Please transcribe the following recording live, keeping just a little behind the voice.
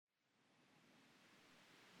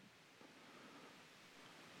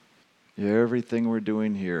everything we're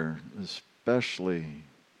doing here, especially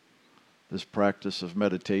this practice of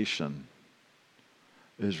meditation,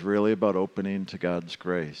 is really about opening to God's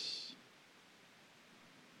grace.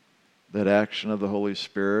 That action of the Holy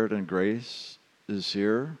Spirit and grace is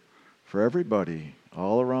here for everybody,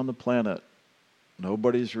 all around the planet.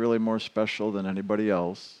 Nobody's really more special than anybody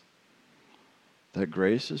else. That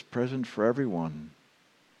grace is present for everyone.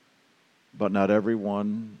 But not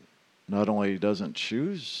everyone not only doesn't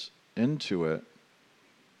choose into it,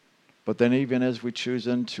 but then even as we choose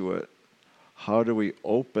into it, how do we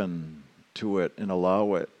open to it and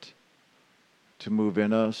allow it to move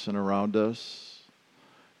in us and around us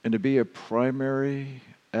and to be a primary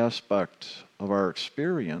aspect of our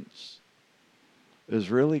experience is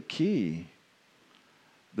really key.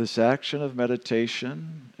 This action of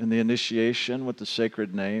meditation and the initiation with the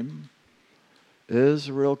sacred name is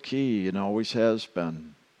a real key and always has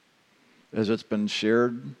been. As it's been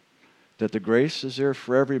shared, that the grace is there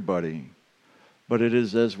for everybody, but it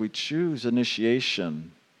is as we choose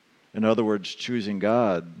initiation, in other words, choosing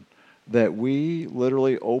God, that we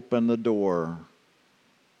literally open the door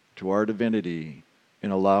to our divinity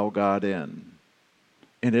and allow God in.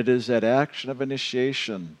 And it is that action of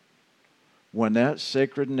initiation, when that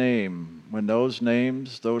sacred name, when those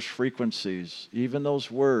names, those frequencies, even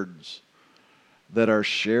those words that are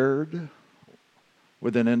shared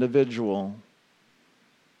with an individual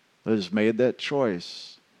that has made that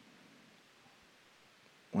choice,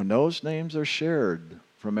 when those names are shared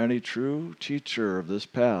from any true teacher of this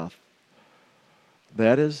path,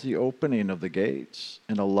 that is the opening of the gates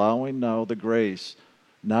and allowing now the grace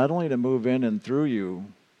not only to move in and through you,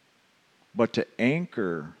 but to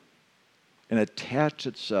anchor and attach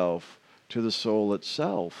itself to the soul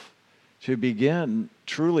itself, to begin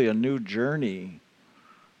truly a new journey.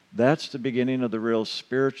 That's the beginning of the real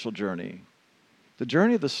spiritual journey. The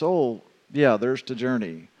journey of the soul, yeah, there's the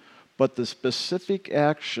journey. But the specific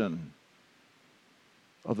action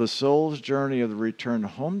of the soul's journey of the return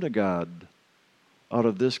home to God out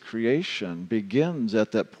of this creation begins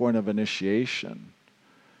at that point of initiation.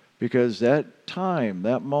 Because that time,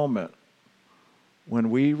 that moment,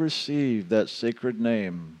 when we receive that sacred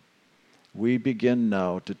name, we begin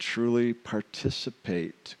now to truly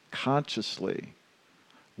participate consciously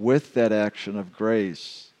with that action of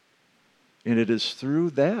grace. And it is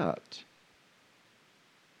through that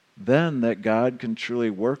then that God can truly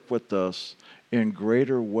work with us in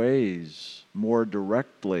greater ways, more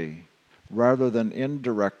directly, rather than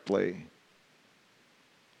indirectly.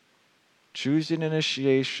 Choosing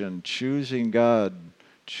initiation, choosing God,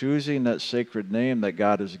 choosing that sacred name that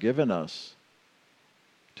God has given us,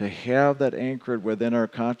 to have that anchored within our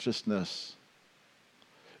consciousness,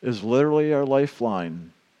 is literally our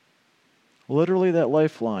lifeline. Literally that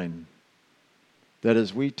lifeline. That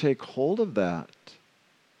as we take hold of that,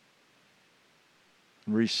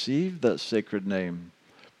 receive that sacred name,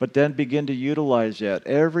 but then begin to utilize that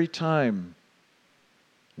every time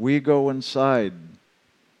we go inside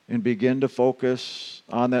and begin to focus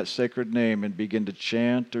on that sacred name and begin to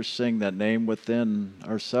chant or sing that name within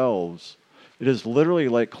ourselves. It is literally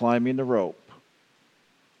like climbing the rope.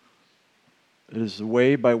 It is the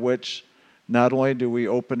way by which not only do we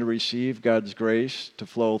open to receive God's grace to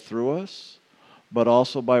flow through us, but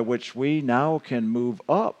also by which we now can move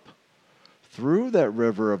up through that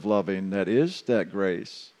river of loving that is that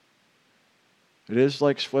grace. It is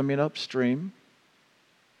like swimming upstream.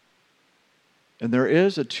 And there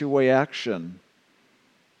is a two-way action.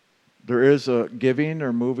 There is a giving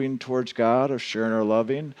or moving towards God, of sharing or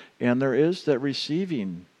loving, and there is that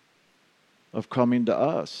receiving of coming to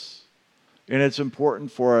us. And it's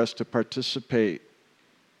important for us to participate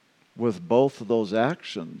with both of those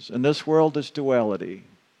actions. And this world is duality.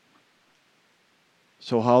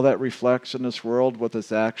 So how that reflects in this world with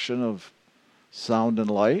this action of sound and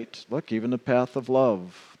light, look, even the path of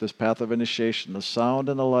love, this path of initiation, the sound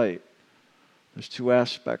and the light, there's two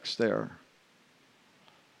aspects there.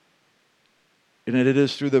 And it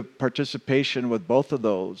is through the participation with both of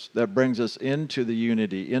those that brings us into the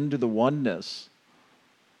unity, into the oneness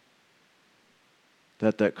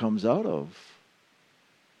that comes out of.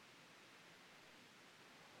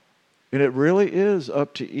 And it really is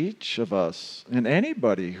up to each of us and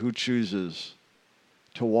anybody who chooses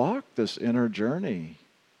to walk this inner journey,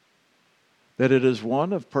 that it is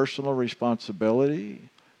one of personal responsibility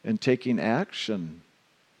and taking action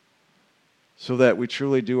so that we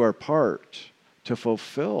truly do our part to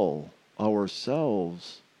fulfill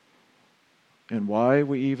ourselves and why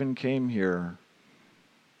we even came here,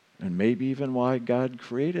 and maybe even why God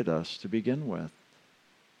created us to begin with.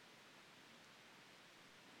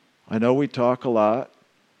 I know we talk a lot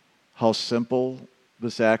how simple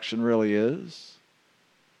this action really is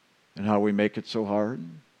and how we make it so hard.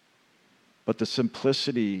 But the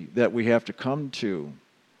simplicity that we have to come to,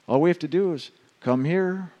 all we have to do is come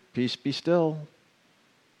here, peace be still.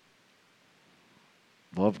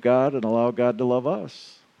 Love God and allow God to love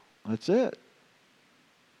us. That's it.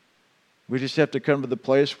 We just have to come to the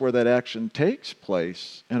place where that action takes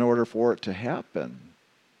place in order for it to happen.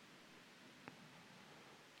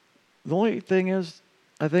 The only thing is,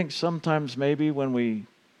 I think sometimes maybe when we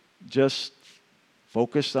just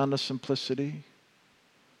focus on the simplicity,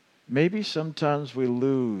 maybe sometimes we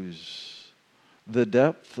lose the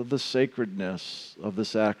depth of the sacredness of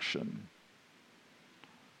this action.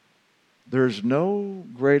 There's no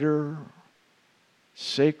greater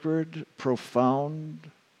sacred,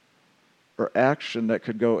 profound, or action that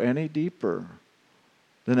could go any deeper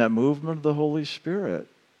than that movement of the Holy Spirit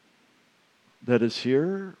that is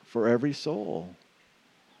here for every soul.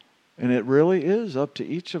 And it really is up to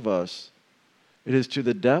each of us. It is to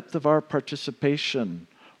the depth of our participation,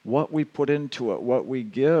 what we put into it, what we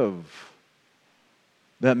give,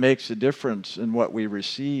 that makes a difference in what we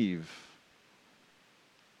receive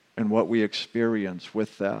and what we experience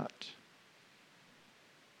with that.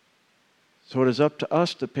 So it is up to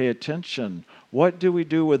us to pay attention. What do we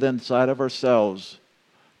do with inside of ourselves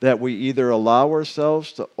that we either allow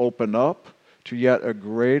ourselves to open up to yet a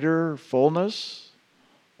greater fullness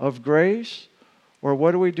of grace, or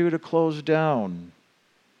what do we do to close down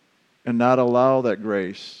and not allow that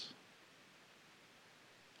grace?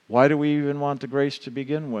 Why do we even want the grace to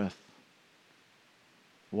begin with?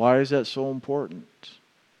 Why is that so important?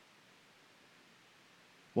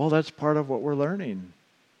 Well, that's part of what we're learning.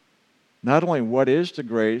 Not only what is the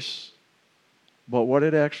grace, but what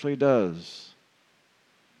it actually does.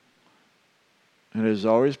 And it has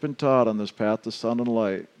always been taught on this path to sun and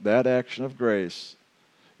light, that action of grace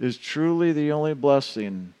is truly the only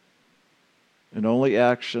blessing and only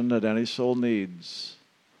action that any soul needs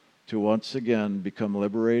to once again become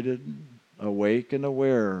liberated, awake, and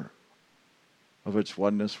aware of its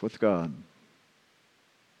oneness with God.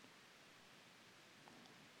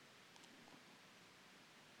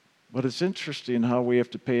 But it's interesting how we have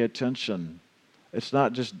to pay attention. It's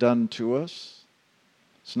not just done to us.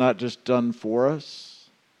 It's not just done for us.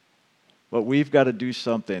 But we've got to do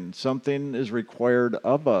something. Something is required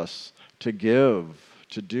of us to give,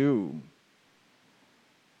 to do.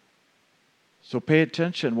 So pay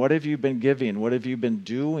attention. What have you been giving? What have you been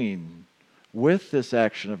doing with this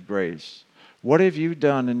action of grace? What have you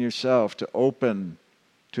done in yourself to open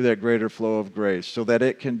to that greater flow of grace so that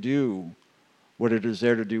it can do what it is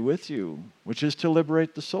there to do with you, which is to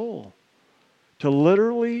liberate the soul, to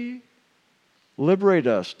literally liberate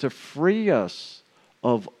us, to free us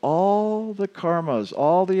of all the karmas,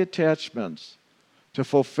 all the attachments, to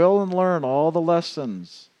fulfill and learn all the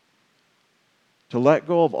lessons, to let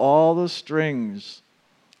go of all the strings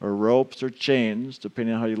or ropes or chains,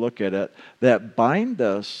 depending on how you look at it, that bind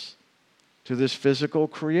us to this physical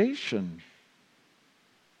creation.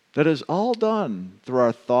 That is all done through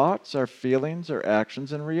our thoughts, our feelings, our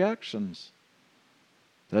actions, and reactions.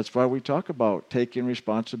 That's why we talk about taking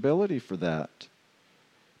responsibility for that.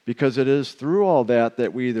 Because it is through all that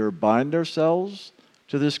that we either bind ourselves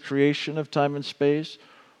to this creation of time and space,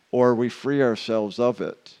 or we free ourselves of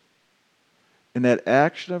it. And that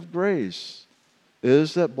action of grace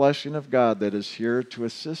is that blessing of God that is here to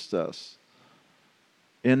assist us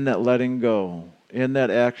in that letting go, in that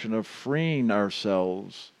action of freeing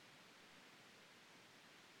ourselves.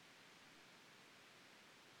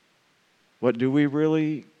 What do we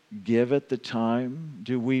really give it the time?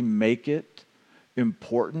 Do we make it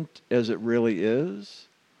important as it really is?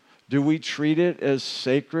 Do we treat it as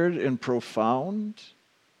sacred and profound?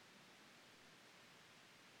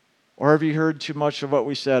 Or have you heard too much of what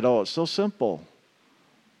we said? Oh, it's so simple.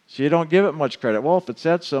 So you don't give it much credit. Well, if it's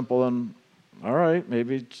that simple, then all right,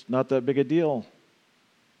 maybe it's not that big a deal.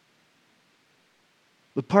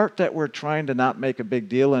 The part that we're trying to not make a big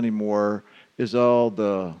deal anymore is all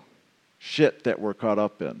the shit that we're caught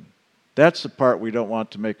up in. That's the part we don't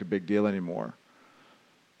want to make a big deal anymore.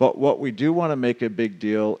 But what we do want to make a big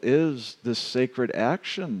deal is this sacred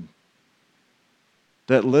action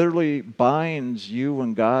that literally binds you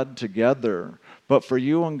and God together. But for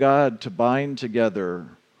you and God to bind together,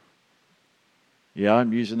 yeah,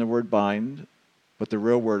 I'm using the word bind, but the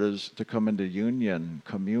real word is to come into union,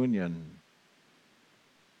 communion,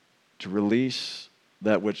 to release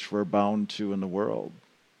that which we're bound to in the world.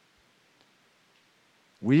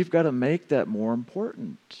 We've got to make that more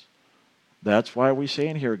important. That's why we say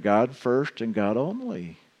in here, God first and God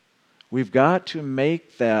only. We've got to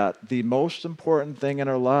make that the most important thing in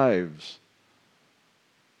our lives.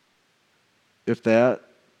 If that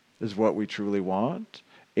is what we truly want,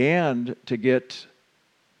 and to get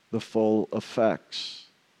the full effects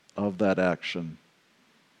of that action.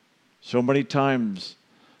 So many times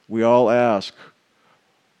we all ask,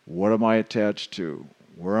 what am I attached to?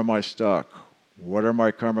 Where am I stuck? What are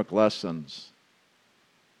my karmic lessons?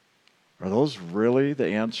 Are those really the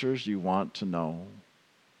answers you want to know?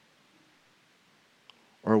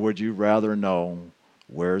 Or would you rather know,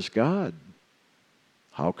 where's God?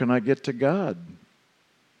 How can I get to God?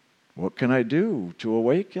 What can I do to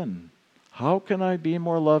awaken? How can I be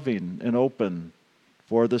more loving and open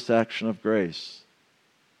for this action of grace?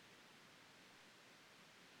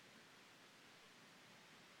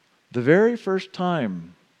 The very first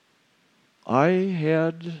time I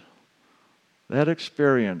had that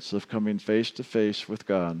experience of coming face to face with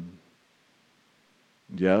God,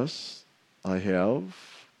 yes, I have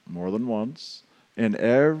more than once, and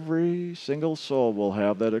every single soul will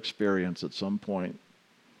have that experience at some point.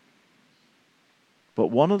 But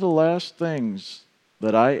one of the last things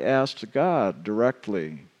that I asked God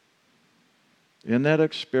directly in that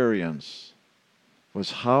experience was,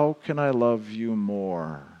 how can I love you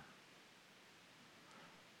more?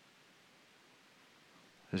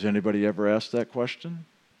 Has anybody ever asked that question?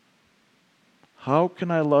 How can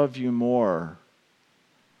I love you more?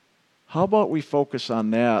 How about we focus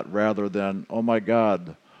on that rather than, oh my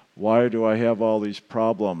God, why do I have all these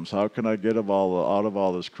problems? How can I get out of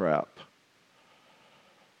all this crap?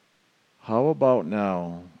 How about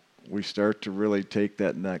now we start to really take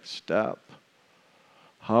that next step?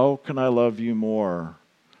 How can I love you more?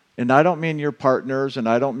 And I don't mean your partners, and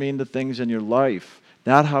I don't mean the things in your life.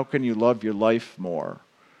 Not how can you love your life more.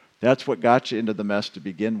 That's what got you into the mess to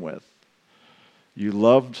begin with. You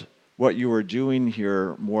loved what you were doing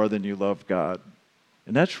here more than you loved God.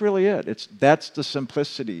 And that's really it. That's the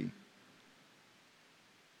simplicity.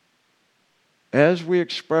 As we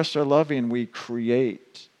express our loving, we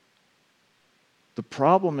create. The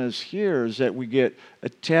problem is that we get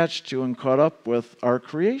attached to and caught up with our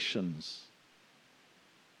creations.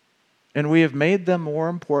 And we have made them more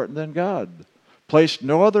important than God. Placed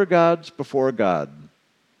no other gods before God.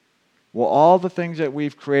 Well, all the things that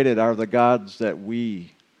we've created are the gods that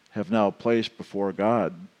we have now placed before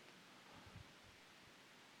God.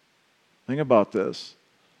 Think about this.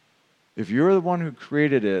 If you're the one who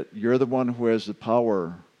created it, you're the one who has the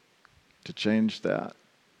power to change that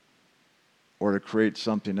or to create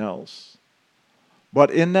something else.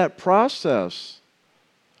 But in that process,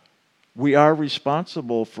 we are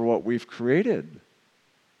responsible for what we've created.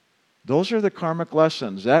 Those are the karmic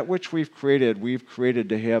lessons. That which we've created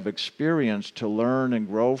to have experience, to learn and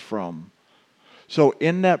grow from. So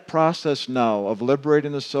in that process now of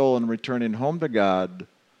liberating the soul and returning home to God,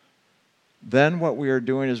 then what we are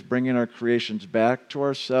doing is bringing our creations back to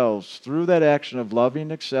ourselves through that action of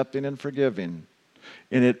loving, accepting, and forgiving.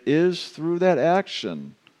 And it is through that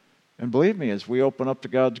action, and believe me, as we open up to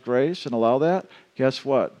God's grace and allow that, guess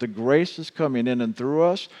what? The grace is coming in and through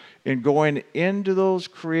us and going into those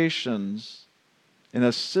creations and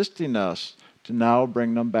assisting us to now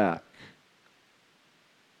bring them back.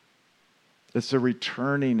 It's a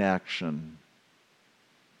returning action.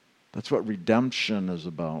 That's what redemption is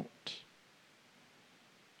about.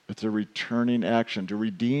 It's a returning action. To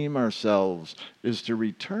redeem ourselves is to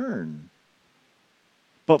return.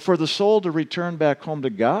 But for the soul to return back home to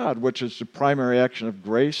God, which is the primary action of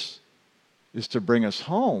grace, is to bring us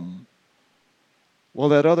home. Well,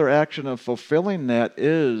 that other action of fulfilling that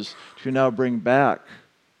is to now bring back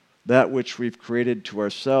that which we've created to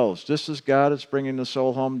ourselves. Just as God is bringing the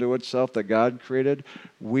soul home to itself that God created,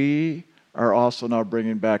 we are also now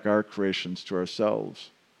bringing back our creations to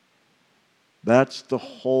ourselves. That's the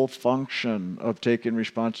whole function of taking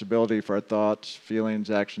responsibility for our thoughts,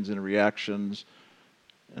 feelings, actions, and reactions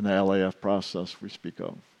in the LAF process we speak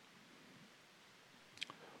of.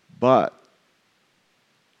 But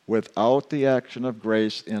without the action of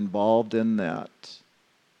grace involved in that,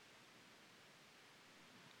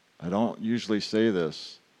 I don't usually say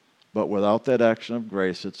this, but without that action of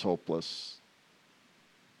grace, it's hopeless.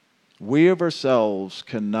 We of ourselves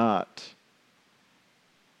cannot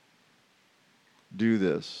do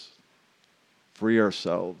this, free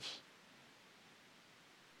ourselves.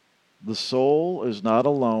 The soul is not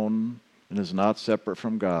alone and is not separate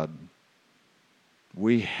from God.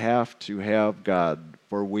 We have to have God,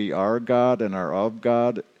 for we are God and are of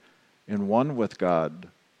God and one with God.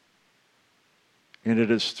 And it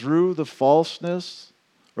is through the falseness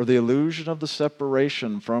or the illusion of the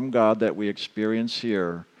separation from God that we experience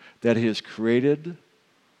here that He has created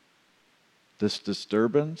this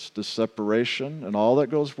disturbance, this separation, and all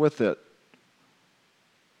that goes with it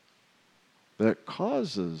that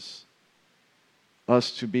causes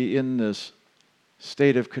us to be in this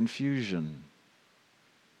state of confusion.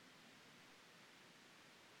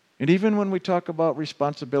 And even when we talk about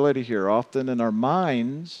responsibility here, often in our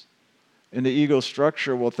minds, in the ego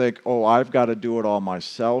structure, we'll think, oh, I've got to do it all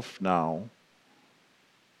myself now.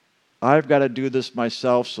 I've got to do this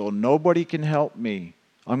myself so nobody can help me.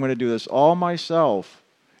 I'm going to do this all myself.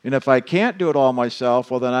 And if I can't do it all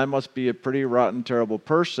myself, well, then I must be a pretty rotten, terrible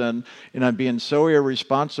person, and I'm being so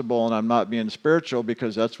irresponsible and I'm not being spiritual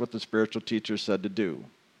because that's what the spiritual teacher said to do.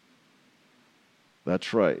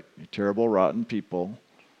 That's right. You terrible, rotten people.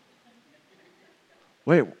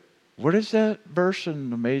 Wait, what is that verse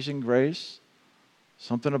in Amazing Grace?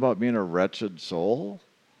 Something about being a wretched soul?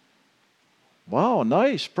 Wow,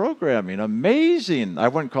 nice programming. Amazing. I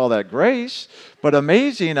wouldn't call that grace, but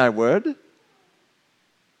amazing I would.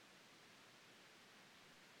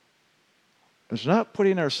 It's not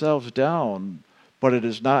putting ourselves down, but it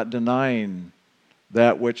is not denying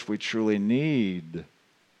that which we truly need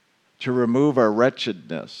to remove our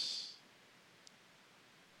wretchedness.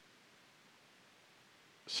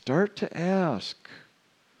 Start to ask.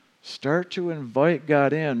 Start to invite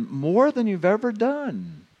God in more than you've ever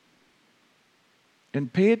done.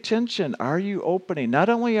 And pay attention. Are you opening? Not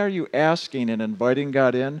only are you asking and inviting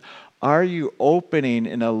God in, are you opening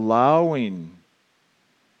and allowing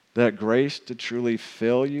that grace to truly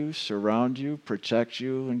fill you, surround you, protect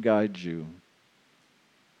you, and guide you?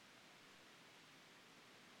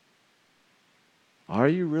 Are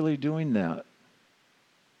you really doing that?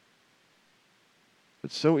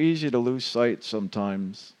 It's so easy to lose sight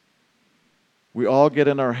sometimes. We all get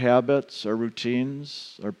in our habits, our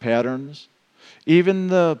routines, our patterns, even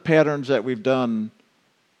the patterns that we've done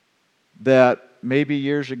that maybe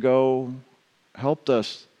years ago helped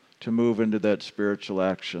us to move into that spiritual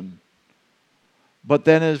action. But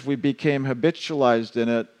then as we became habitualized in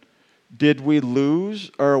it, did we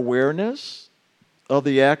lose our awareness of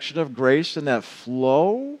the action of grace and that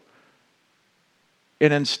flow?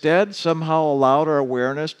 And instead somehow allowed our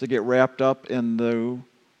awareness to get wrapped up in the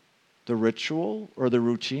ritual or the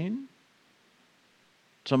routine?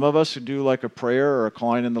 Some of us who do like a prayer or a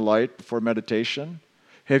calling in the light before meditation,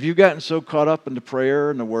 have you gotten so caught up in the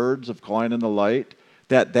prayer and the words of calling in the light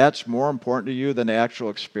that that's more important to you than the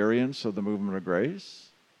actual experience of the movement of grace?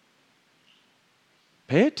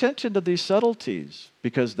 Pay attention to these subtleties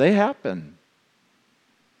because they happen.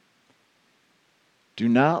 Do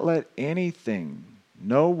not let anything,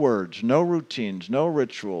 no words, no routines, no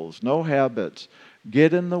rituals, no habits,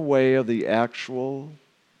 get in the way of the actual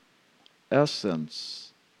essence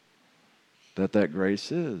that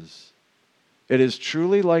grace is. It is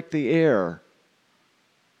truly like the air.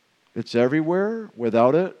 It's everywhere.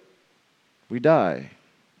 Without it, we die.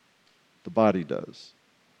 The body does.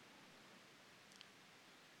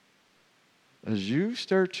 As you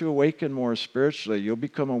start to awaken more spiritually, you'll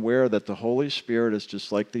become aware that the Holy Spirit is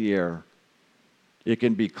just like the air. It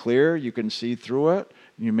can be clear, you can see through it,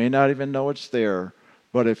 you may not even know it's there.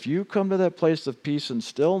 But if you come to that place of peace and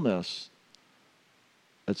stillness,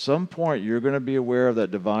 at some point you're going to be aware of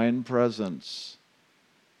that divine presence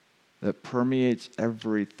that permeates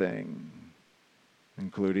everything,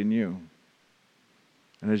 including you.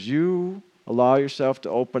 And as you allow yourself to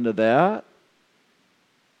open to that,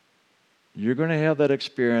 you're going to have that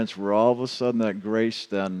experience where all of a sudden that grace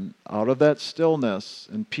then, out of that stillness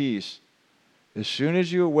and peace, as soon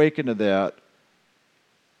as you awaken to that,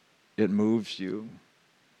 it moves you.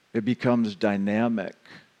 It becomes dynamic.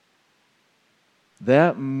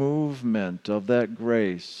 That movement of that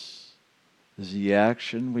grace is the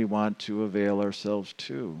action we want to avail ourselves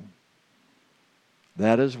to.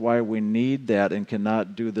 That is why we need that and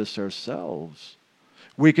cannot do this ourselves.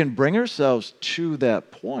 We can bring ourselves to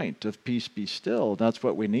that point of peace be still. That's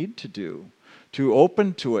what we need to do. To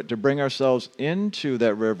open to it, to bring ourselves into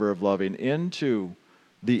that river of loving, into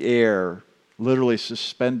the air, literally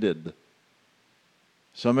suspended.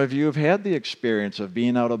 Some of you have had the experience of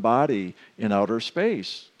being out of body in outer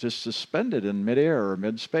space, just suspended in midair or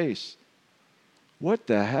mid-space. What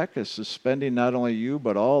the heck is suspending not only you,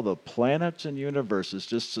 but all the planets and universes,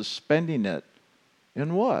 just suspending it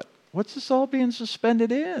in what? What's this all being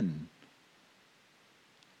suspended in?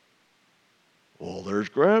 Well, there's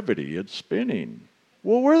gravity. It's spinning.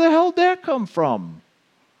 Well, where the hell did that come from?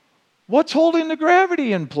 What's holding the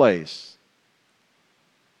gravity in place?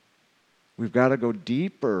 We've got to go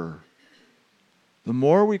deeper. The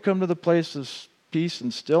more we come to the place of peace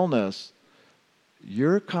and stillness,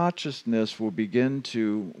 your consciousness will begin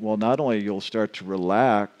to, well, not only you'll start to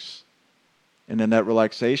relax, And in that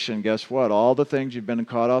relaxation, guess what? All the things you've been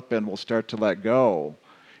caught up in will start to let go.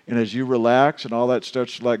 And as you relax and all that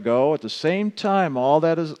starts to let go, at the same time, all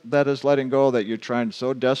that is letting go that you're trying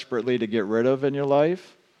so desperately to get rid of in your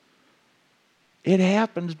life, it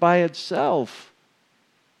happens by itself.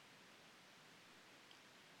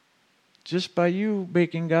 Just by you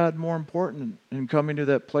making God more important and coming to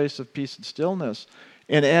that place of peace and stillness.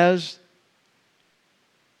 And as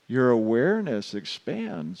your awareness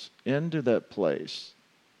expands into that place,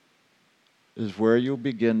 is where you'll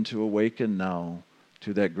begin to awaken now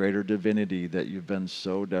to that greater divinity that you've been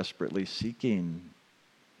so desperately seeking.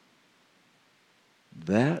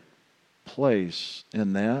 That place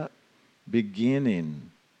and that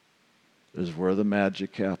beginning is where the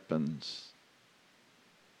magic happens.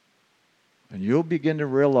 And you'll begin to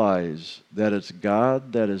realize that it's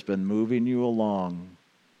God that has been moving you along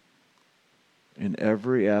in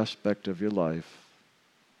every aspect of your life.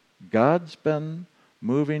 God's been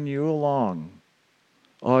moving you along.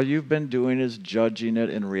 All you've been doing is judging it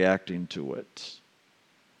and reacting to it.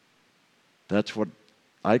 That's what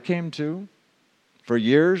I came to. For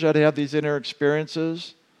years, I'd have these inner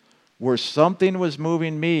experiences where something was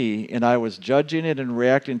moving me and I was judging it and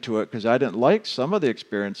reacting to it because I didn't like some of the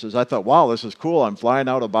experiences. I thought, wow, this is cool. I'm flying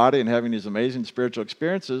out of body and having these amazing spiritual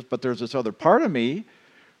experiences. But there's this other part of me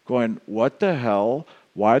going, what the hell?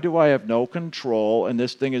 Why do I have no control and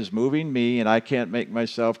this thing is moving me and I can't make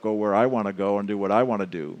myself go where I want to go and do what I want to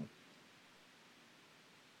do?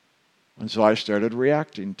 And so I started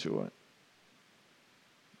reacting to it,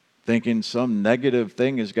 thinking some negative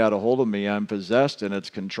thing has got a hold of me, I'm possessed and it's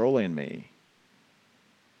controlling me.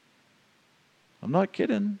 I'm not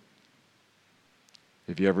kidding.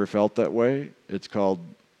 Have you ever felt that way? It's called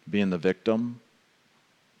being the victim.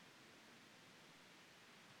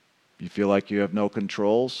 You feel like you have no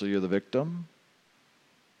control, so you're the victim?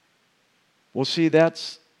 Well, see,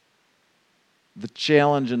 that's the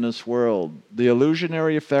challenge in this world. The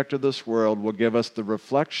illusionary effect of this world will give us the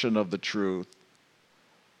reflection of the truth.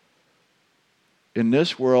 In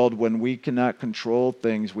this world, when we cannot control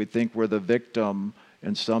things, we think we're the victim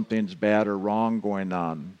and something's bad or wrong going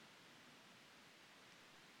on.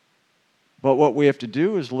 But what we have to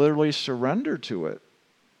do is literally surrender to it.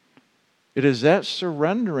 It is that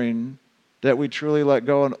surrendering that we truly let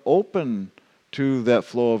go and open to that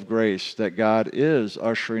flow of grace that God is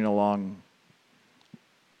ushering along.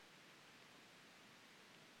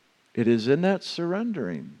 It is in that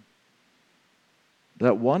surrendering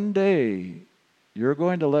that one day you're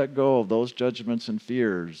going to let go of those judgments and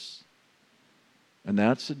fears. And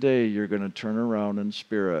that's the day you're going to turn around in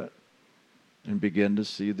spirit and begin to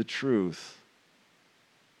see the truth.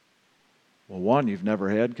 Well, one, you've never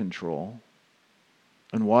had control.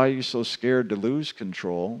 And why are you so scared to lose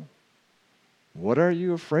control? What are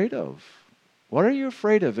you afraid of? What are you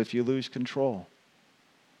afraid of if you lose control?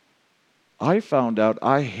 I found out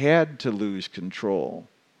I had to lose control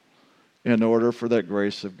in order for that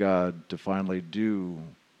grace of God to finally do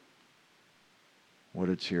what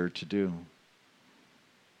it's here to do.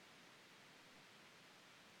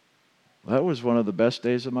 That was one of the best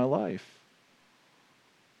days of my life,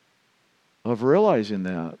 of realizing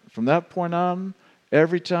that. From that point on,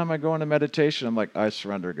 every time I go into meditation, I'm like, I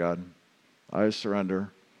surrender, God. I surrender.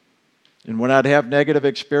 And when I'd have negative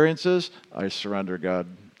experiences, I surrender, God.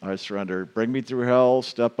 I surrender. Bring me through hell,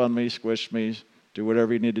 step on me, squish me, do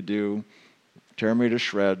whatever you need to do, tear me to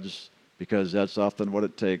shreds, because that's often what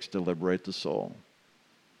it takes to liberate the soul.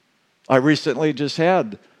 I recently just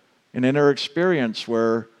had an inner experience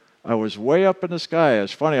where I was way up in the sky.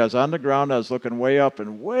 It's funny, I was on the ground, I was looking way up,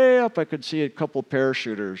 and way up I could see a couple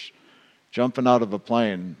parachuters jumping out of a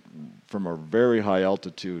plane from a very high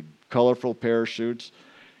altitude, colorful parachutes.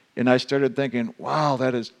 And I started thinking, wow,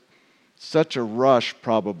 that is such a rush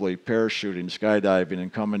probably, parachuting, skydiving,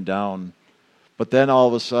 and coming down. But then all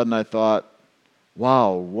of a sudden I thought,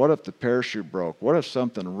 wow, what if the parachute broke? What if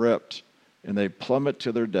something ripped and they plummet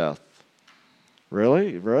to their death?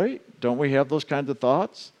 Really? Right? Don't we have those kinds of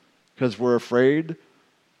thoughts? Because we're afraid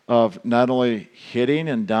of not only hitting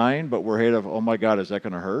and dying, but we're afraid of, oh my God, is that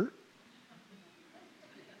going to hurt?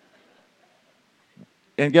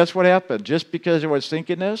 And guess what happened? Just because I was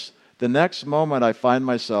thinking this, the next moment I find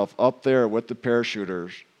myself up there with the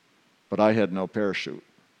parachuters, but I had no parachute.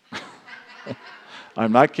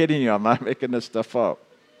 I'm not kidding you. I'm not making this stuff up.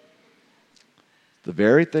 The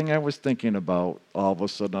very thing I was thinking about, all of a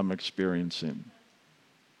sudden I'm experiencing.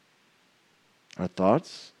 Our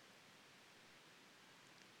thoughts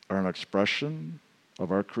are an expression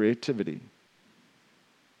of our creativity.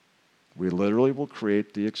 We literally will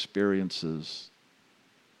create the experiences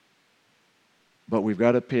But we've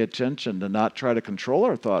got to pay attention to not try to control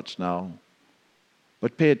our thoughts now,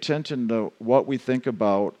 but pay attention to what we think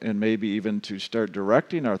about and maybe even to start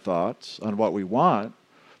directing our thoughts on what we want,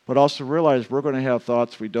 but also realize we're going to have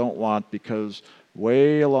thoughts we don't want because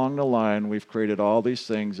way along the line we've created all these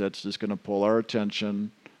things that's just going to pull our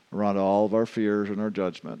attention around all of our fears and our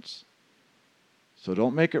judgments. So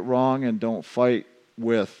don't make it wrong and don't fight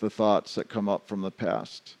with the thoughts that come up from the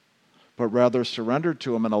past, but rather surrender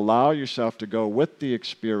to them and allow yourself to go with the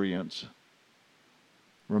experience,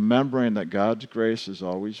 remembering that God's grace is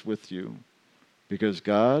always with you, because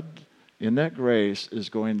God, in that grace, is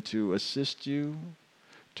going to assist you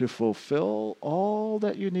to fulfill all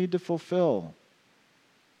that you need to fulfill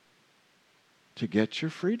to get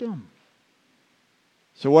your freedom.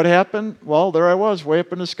 So what happened? Well, there I was, way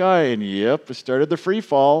up in the sky, and yep, it started the free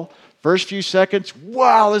fall. First few seconds,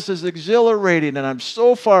 wow, this is exhilarating, and I'm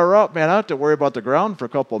so far up, man, I don't have to worry about the ground for a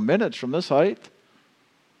couple of minutes from this height.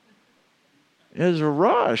 It was a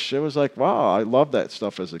rush. It was like, wow, I loved that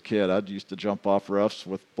stuff as a kid. I used to jump off roofs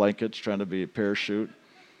with blankets trying to be a parachute.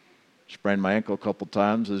 Sprained my ankle a couple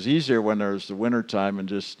times. It was easier when there's the winter time and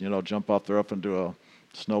just, jump off the roof and do a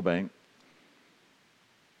snowbank.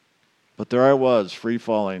 But there I was, free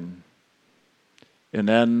falling. And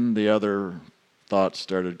then the other thoughts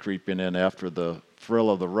started creeping in after the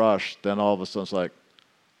thrill of the rush. Then all of a sudden it's like,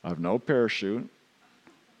 I have no parachute.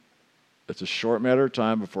 It's a short matter of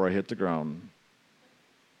time before I hit the ground.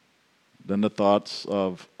 Then the thoughts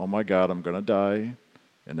of, oh my God, I'm going to die,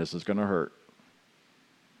 and this is going to hurt.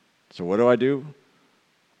 So what do?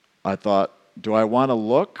 I thought, do I want to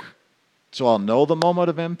look so I'll know the moment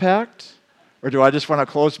of impact? Or do I just want to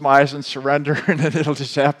close my eyes and surrender, and then it'll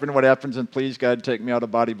just happen what happens, and please, God, take me out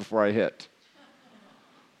of body before I hit?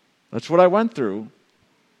 That's what I went through.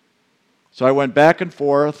 So I went back and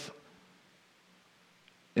forth,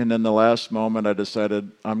 and in the last moment, I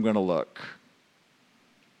decided I'm going to look.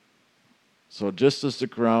 So just as the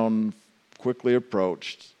ground quickly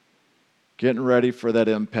approached, getting ready for that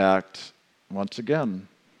impact, once again,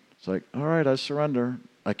 it's like, all right, I surrender.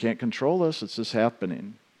 I can't control this. It's just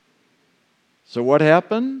happening. So what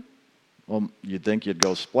happened? Well, you'd think you'd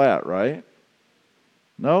go splat, right?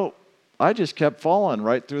 No, I just kept falling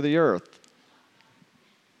right through the earth.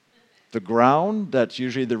 The ground, that's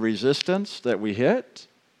usually the resistance that we hit.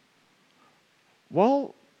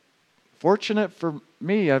 Well, fortunate for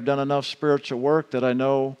me, I've done enough spiritual work that I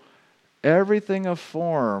know everything of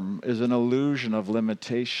form is an illusion of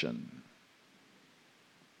limitation.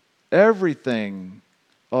 Everything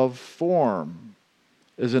of form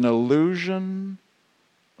is an illusion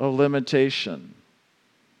of limitation.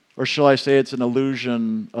 Or shall I say it's an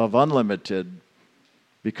illusion of unlimited,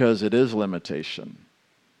 because it is limitation.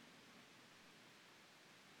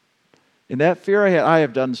 In that fear I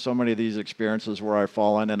have done so many of these experiences where I've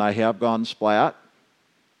fallen and I have gone splat.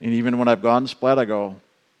 And even when I've gone splat, I go,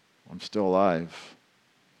 I'm still alive.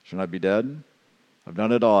 Shouldn't I be dead? I've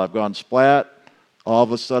done it all. I've gone splat. All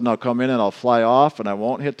of a sudden I'll come in and I'll fly off and I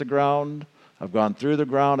won't hit the ground. I've gone through the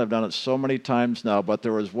ground. I've done it so many times now. But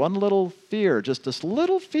there was one little fear, just this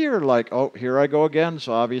little fear like, oh, here I go again.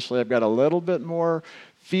 So obviously I've got a little bit more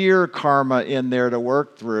fear karma in there to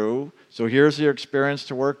work through. So here's the experience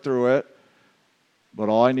to work through it. But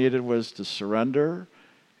all I needed was to surrender.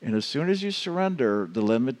 And as soon as you surrender, the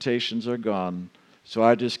limitations are gone. So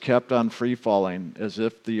I just kept on free falling as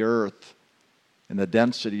if the earth and the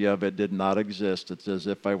density of it did not exist. It's as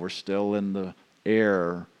if I were still in the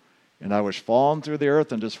air. And I was falling through the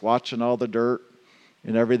earth and just watching all the dirt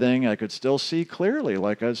and everything. I could still see clearly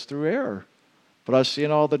like I was through air. But I was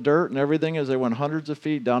seeing all the dirt and everything as I went hundreds of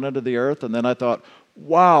feet down into the earth. And then I thought,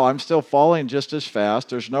 wow, I'm still falling just as fast.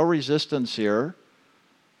 There's no resistance here.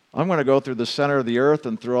 I'm going to go through the center of the earth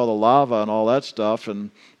and through all the lava and all that stuff. And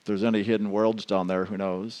if there's any hidden worlds down there, who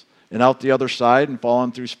knows? And out the other side and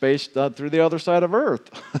falling through space through the other side of earth.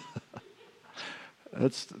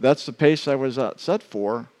 That's the pace I was set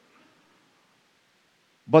for.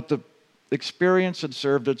 But the experience had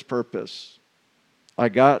served its purpose. I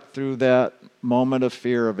got through that moment of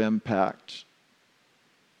fear of impact,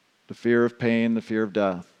 the fear of pain, the fear of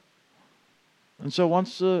death. And so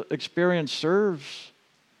once the experience serves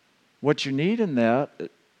what you need in that,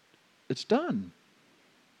 it's done.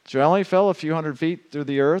 So I only fell a few hundred feet through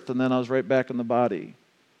the earth, and then I was right back in the body,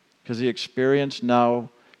 because the experience now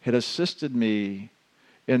had assisted me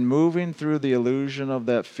in moving through the illusion of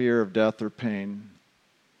that fear of death or pain.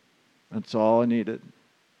 That's all I needed,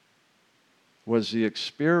 was the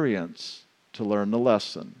experience to learn the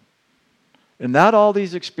lesson. And not all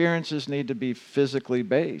these experiences need to be physically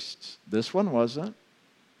based. This one wasn't.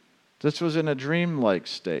 This was in a dreamlike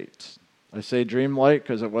state. I say dreamlike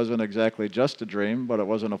because it wasn't exactly just a dream, but it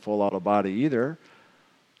wasn't a full out of body either.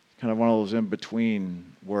 Kind of one of those in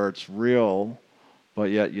between where it's real, but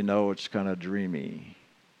yet you know it's kind of dreamy.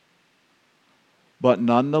 But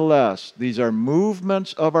nonetheless, these are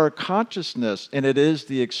movements of our consciousness, and it is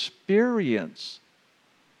the experience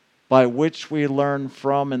by which we learn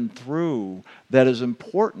from and through that is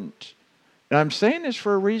important. And I'm saying this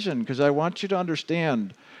for a reason, because I want you to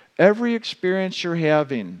understand every experience you're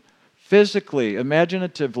having, physically,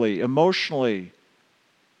 imaginatively, emotionally,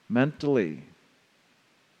 mentally,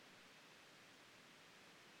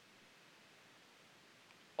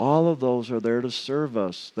 all of those are there to serve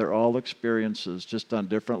us. They're all experiences, just on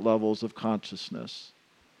different levels of consciousness.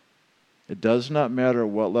 It does not matter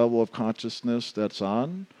what level of consciousness that's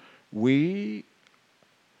on. We,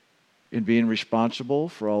 in being responsible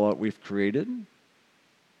for all that we've created,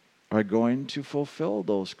 are going to fulfill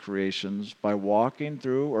those creations by walking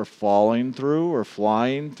through or falling through or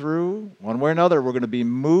flying through. One way or another, we're going to be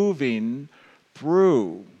moving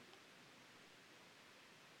through.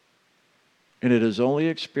 And it is only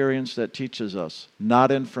experience that teaches us,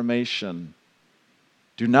 not information.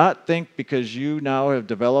 Do not think because you now have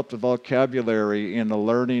developed a vocabulary in the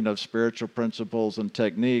learning of spiritual principles and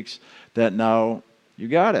techniques that now you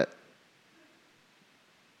got it.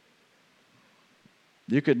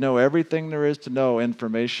 You could know everything there is to know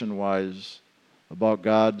information-wise about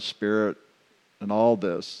God, Spirit, and all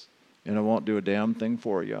this, and it won't do a damn thing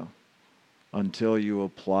for you until you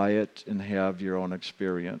apply it and have your own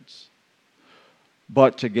experience.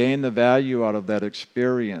 But to gain the value out of that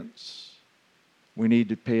experience, we need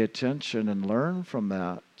to pay attention and learn from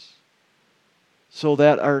that so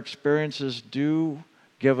that our experiences do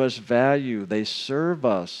give us value. They serve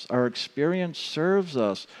us. Our experience serves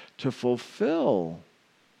us to fulfill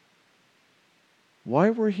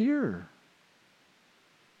why we're here.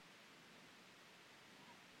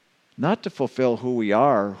 Not to fulfill who we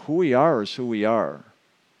are. Who we are is who we are.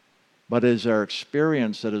 But it is our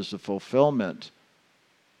experience that is the fulfillment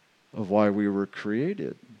of why we were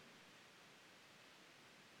created.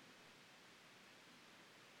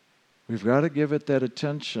 We've got to give it that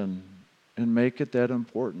attention and make it that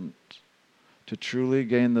important to truly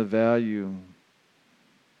gain the value.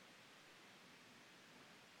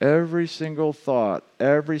 Every single thought,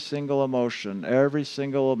 every single emotion, every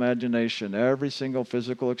single imagination, every single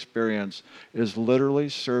physical experience is literally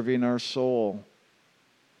serving our soul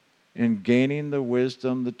in gaining the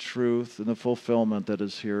wisdom, the truth, and the fulfillment that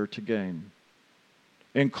is here to gain,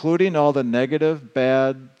 including all the negative,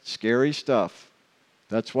 bad, scary stuff.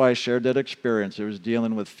 That's why I shared that experience. It was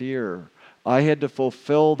dealing with fear. I had to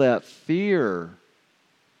fulfill that fear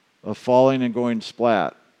of falling and going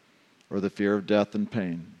splat, or the fear of death and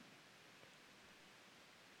pain.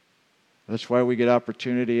 That's why we get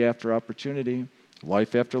opportunity after opportunity,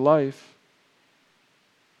 life after life.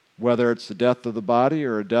 Whether it's the death of the body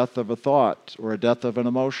or a death of a thought or a death of an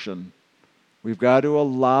emotion, we've got to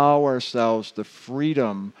allow ourselves the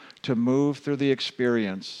freedom to move through the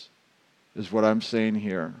experience, is what I'm saying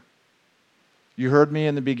here. You heard me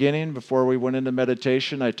in the beginning, before we went into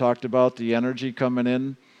meditation, I talked about the energy coming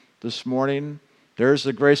in this morning. There's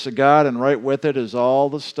the grace of God, and right with it is all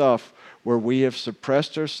the stuff where we have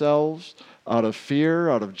suppressed ourselves out of fear,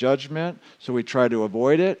 out of judgment, so we try to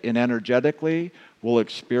avoid it, and energetically we'll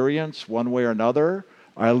experience one way or another.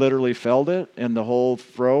 I literally felt it in the whole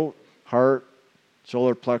throat, heart,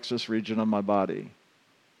 solar plexus region of my body.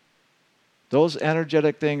 Those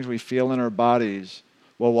energetic things we feel in our bodies,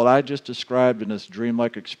 well, what I just described in this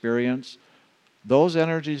dreamlike experience, those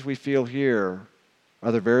energies we feel here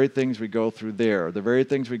are the very things we go through there. The very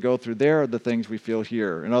things we go through there are the things we feel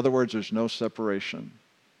here. In other words, there's no separation.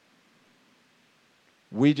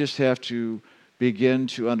 We just have to begin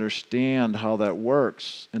to understand how that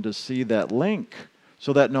works and to see that link,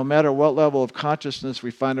 so that no matter what level of consciousness we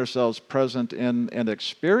find ourselves present in and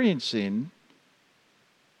experiencing,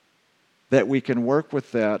 that we can work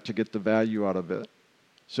with that to get the value out of it.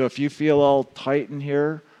 So if you feel all tight in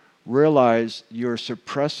here, realize you're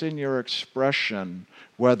suppressing your expression,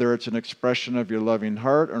 whether it's an expression of your loving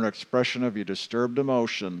heart or an expression of your disturbed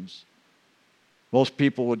emotions. Most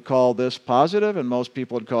people would call this positive, and most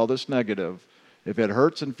people would call this negative. If it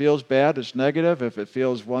hurts and feels bad, it's negative. If it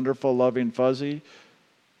feels wonderful, loving, fuzzy,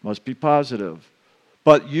 must be positive.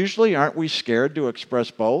 But usually, aren't we scared to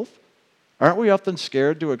express both? Aren't we often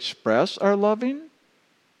scared to express our loving,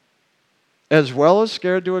 as well as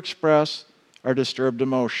scared to express our disturbed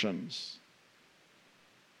emotions?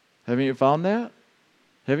 Haven't you found that?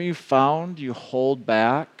 Haven't you found you hold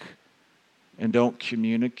back and don't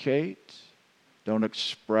communicate, don't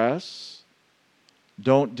express,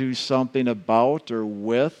 don't do something about or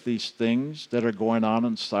with these things that are going on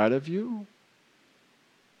inside of you?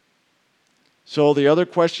 So the other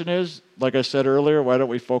question is, like I said earlier, why don't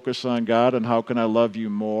we focus on God and how can I love you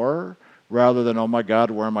more rather than, oh my God,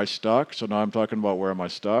 where am I stuck? So now I'm talking about where am I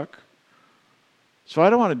stuck? So I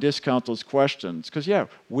don't want to discount those questions because, yeah,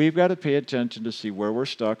 we've got to pay attention to see where we're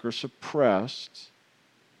stuck or suppressed,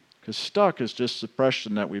 because stuck is just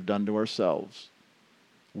suppression that we've done to ourselves.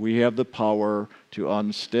 We have the power to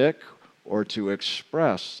unstick or to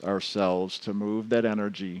express ourselves to move that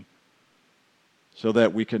energy so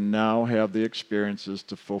that we can now have the experiences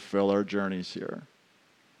to fulfill our journeys here.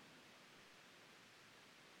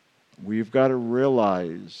 We've got to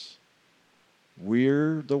realize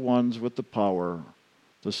we're the ones with the power.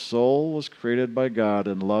 The soul was created by God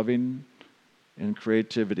in loving and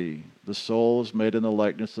creativity. The soul is made in the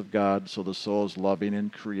likeness of God, so the soul is loving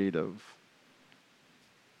and creative.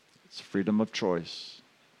 It's freedom of choice.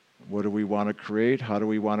 What do we want to create? How do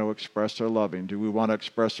we want to express our loving? Do we want to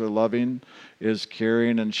express our loving is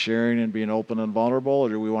caring and sharing and being open and vulnerable? Or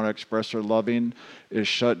do we want to express our loving is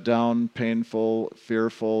shut down, painful,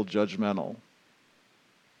 fearful, judgmental?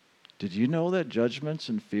 Did you know that judgments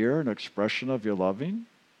and fear are an expression of your loving?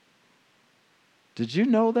 Did you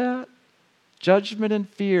know that? Judgment and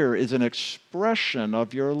fear is an expression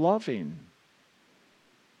of your loving.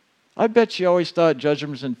 I bet you always thought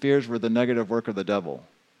judgments and fears were the negative work of the devil.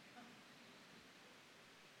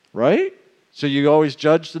 Right? So you always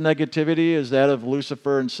judge the negativity as that of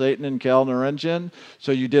Lucifer and Satan and Cal Narenjan.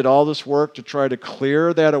 So you did all this work to try to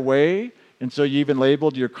clear that away. And so you even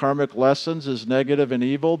labeled your karmic lessons as negative and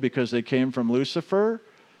evil because they came from Lucifer.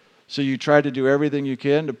 So you tried to do everything you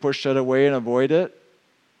can to push that away and avoid it.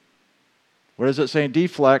 What is it saying?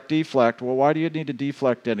 Deflect, deflect. Well, why do you need to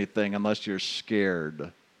deflect anything unless you're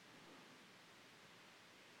scared?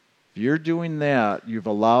 If you're doing that, you've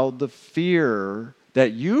allowed the fear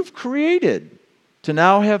that you've created to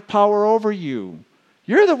now have power over you.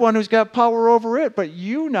 You're the one who's got power over it, but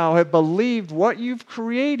you now have believed what you've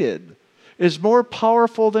created is more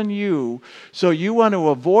powerful than you, so you want to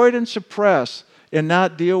avoid and suppress and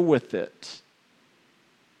not deal with it.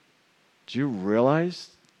 Do you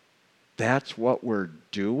realize that's what we're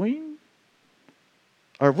doing?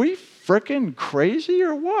 Are we frickin' crazy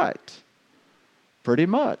or what? Pretty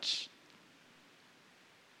much.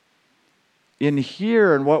 In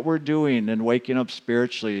here and what we're doing and waking up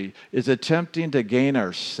spiritually is attempting to gain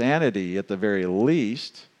our sanity at the very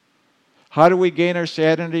least. How do we gain our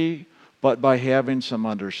sanity? But by having some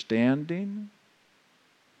understanding,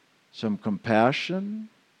 some compassion,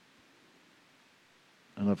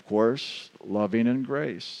 and of course, loving and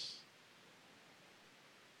grace.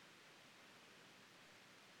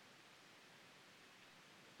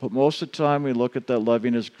 But most of the time we look at that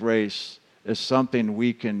loving as grace as something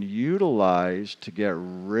we can utilize to get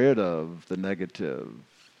rid of the negative,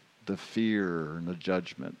 the fear, and the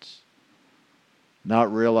judgments.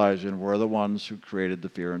 Not realizing we're the ones who created the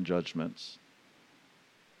fear and judgments.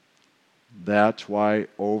 That's why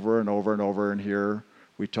over and over and over in here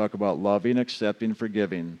we talk about loving, accepting,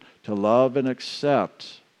 forgiving. To love and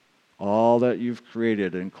accept all that you've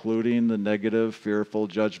created, including the negative, fearful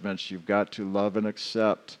judgments, you've got to love and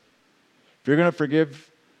accept. If you're going to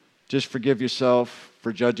forgive, just forgive yourself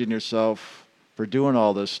for judging yourself for doing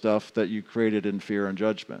all this stuff that you created in fear and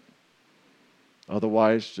judgment.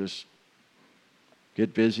 Otherwise, just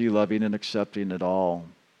get busy loving and accepting it all.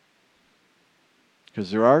 Because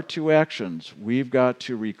there are two actions. We've got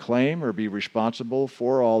to reclaim or be responsible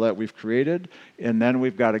for all that we've created, and then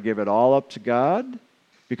we've got to give it all up to God.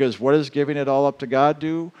 Because what does giving it all up to God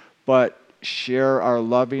do? But share our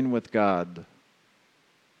loving with God.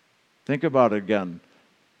 Think about it again.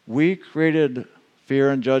 We created fear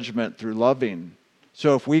and judgment through loving.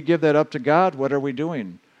 So if we give that up to God, what are we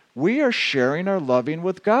doing? We are sharing our loving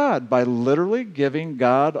with God by literally giving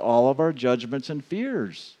God all of our judgments and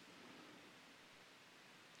fears.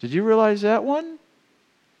 Did you realize that one?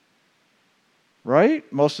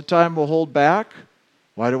 Right? Most of the time we'll hold back.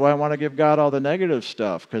 Why do I want to give God all the negative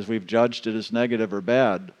stuff? Because we've judged it as negative or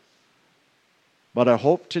bad. But I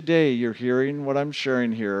hope today you're hearing what I'm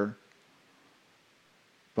sharing here.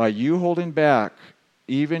 By you holding back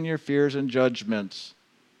even your fears and judgments,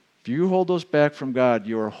 if you hold those back from God,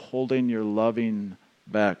 you are holding your loving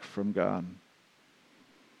back from God.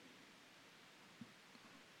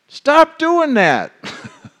 Stop doing that.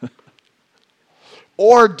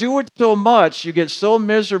 Or do it so much, you get so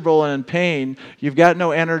miserable and in pain, you've got no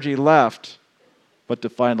energy left but to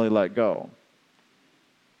finally let go.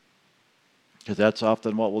 Because that's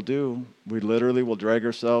often what we'll do. We literally will drag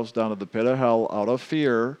ourselves down to the pit of hell out of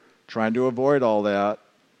fear, trying to avoid all that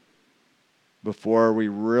before we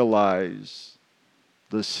realize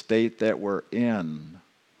the state that we're in.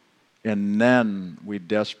 And then we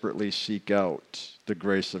desperately seek out the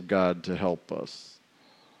grace of God to help us.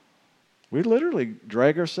 We literally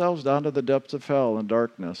drag ourselves down to the depths of hell and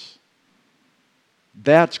darkness.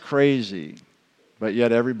 That's crazy, but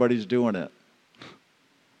yet everybody's doing it.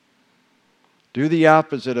 Do the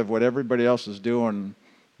opposite of what everybody else is doing,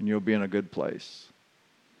 and you'll be in a good place.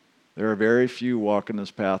 There are very few walking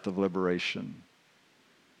this path of liberation,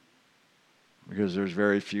 because there's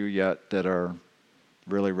very few yet that are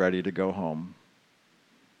really ready to go home.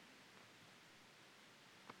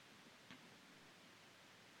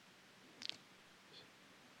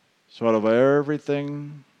 So out of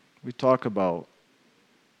everything we talk about,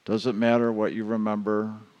 doesn't matter what you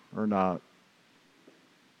remember or not,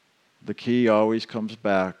 the key always comes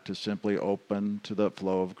back to simply open to the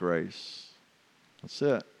flow of grace. That's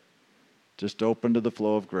it. Just open to the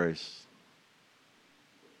flow of grace.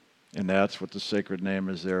 And that's what the sacred name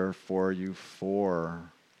is there for you for.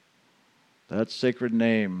 That sacred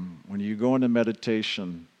name, when you go into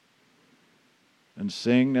meditation and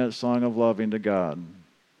sing that song of loving to God,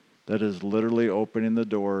 that is literally opening the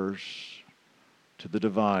doors to the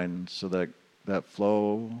divine so that that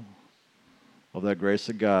flow of that grace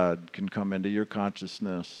of God can come into your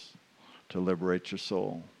consciousness to liberate your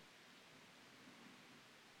soul.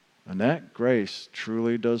 And that grace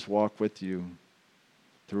truly does walk with you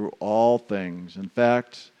through all things. In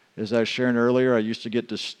fact, as I was sharing earlier, I used to get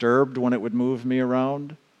disturbed when it would move me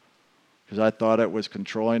around because I thought it was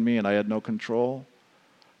controlling me and I had no control.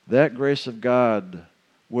 That grace of God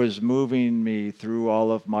was moving me through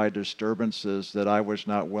all of my disturbances that I was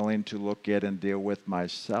not willing to look at and deal with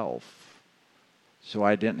myself. So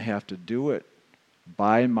I didn't have to do it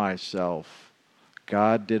by myself.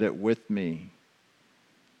 God did it with me.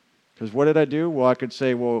 Because what did I do? Well, I could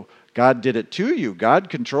say, well, God did it to you. God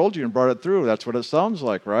controlled you and brought it through. That's what it sounds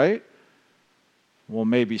like, right? Well,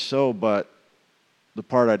 maybe so, but the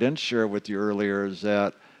part I didn't share with you earlier is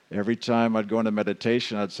that every time I'd go into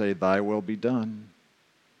meditation, I'd say, thy will be done.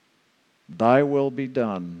 Thy will be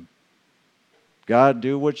done. God,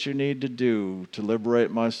 do what you need to do to liberate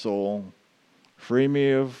my soul. Free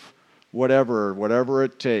me of whatever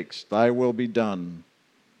it takes. Thy will be done.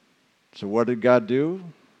 So what did God do?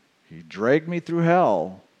 He dragged me through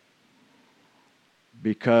hell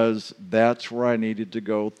because that's where I needed to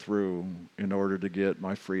go through in order to get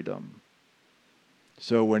my freedom.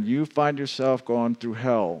 So when you find yourself going through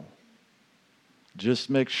hell, just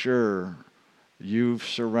make sure you've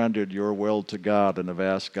surrendered your will to God and have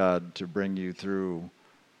asked God to bring you through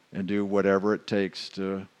and do whatever it takes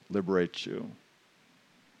to liberate you.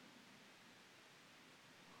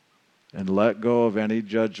 And let go of any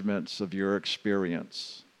judgments of your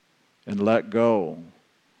experience. And let go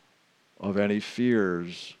of any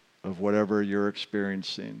fears of whatever you're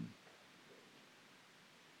experiencing.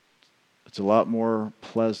 It's a lot more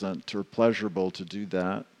pleasant or pleasurable to do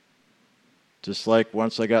that. Just like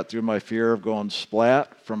once I got through my fear of going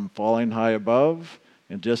splat from falling high above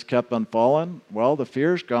and just kept on falling, well, the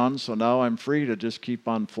fear's gone, so now I'm free to just keep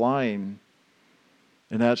on flying.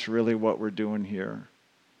 And that's really what we're doing here,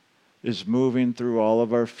 is moving through all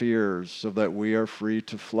of our fears so that we are free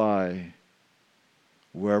to fly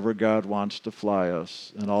wherever God wants to fly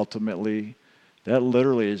us. And ultimately, that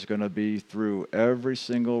literally is going to be through every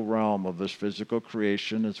single realm of this physical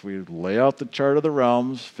creation as we lay out the chart of the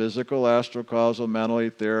realms: physical, astral, causal, mental,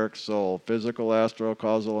 etheric, soul. Physical, astral,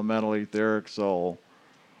 causal, mental, etheric, soul.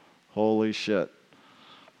 Holy shit.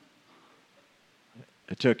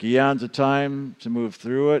 It took eons of time to move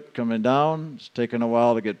through it, coming down. It's taken a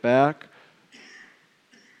while to get back.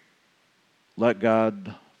 Let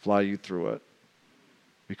God fly you through it.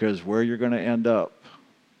 Because where you're going to end up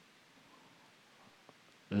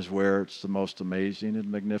is where it's the most amazing and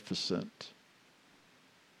magnificent.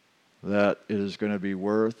 That it is going to be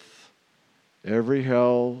worth every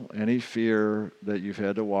hell, any fear that you've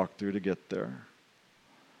had to walk through to get there.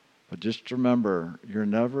 But just remember, you're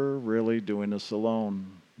never really doing this alone.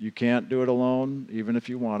 You can't do it alone, even if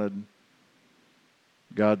you wanted.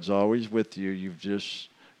 God's always with you. You've just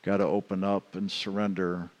got to open up and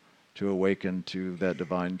surrender to awaken to that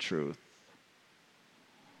divine truth.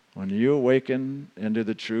 When you awaken into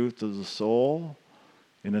the truth of the soul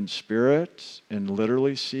and in spirit and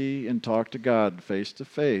literally see and talk to God face to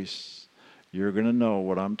face, you're going to know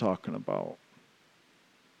what I'm talking about.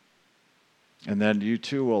 And then you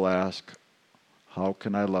too will ask, how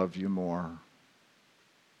can I love you more?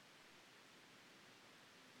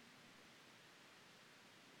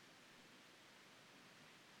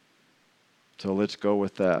 So let's go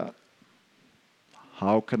with that.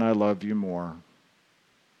 How can I love you more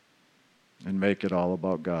and make it all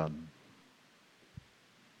about God?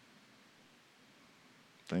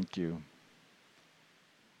 Thank you.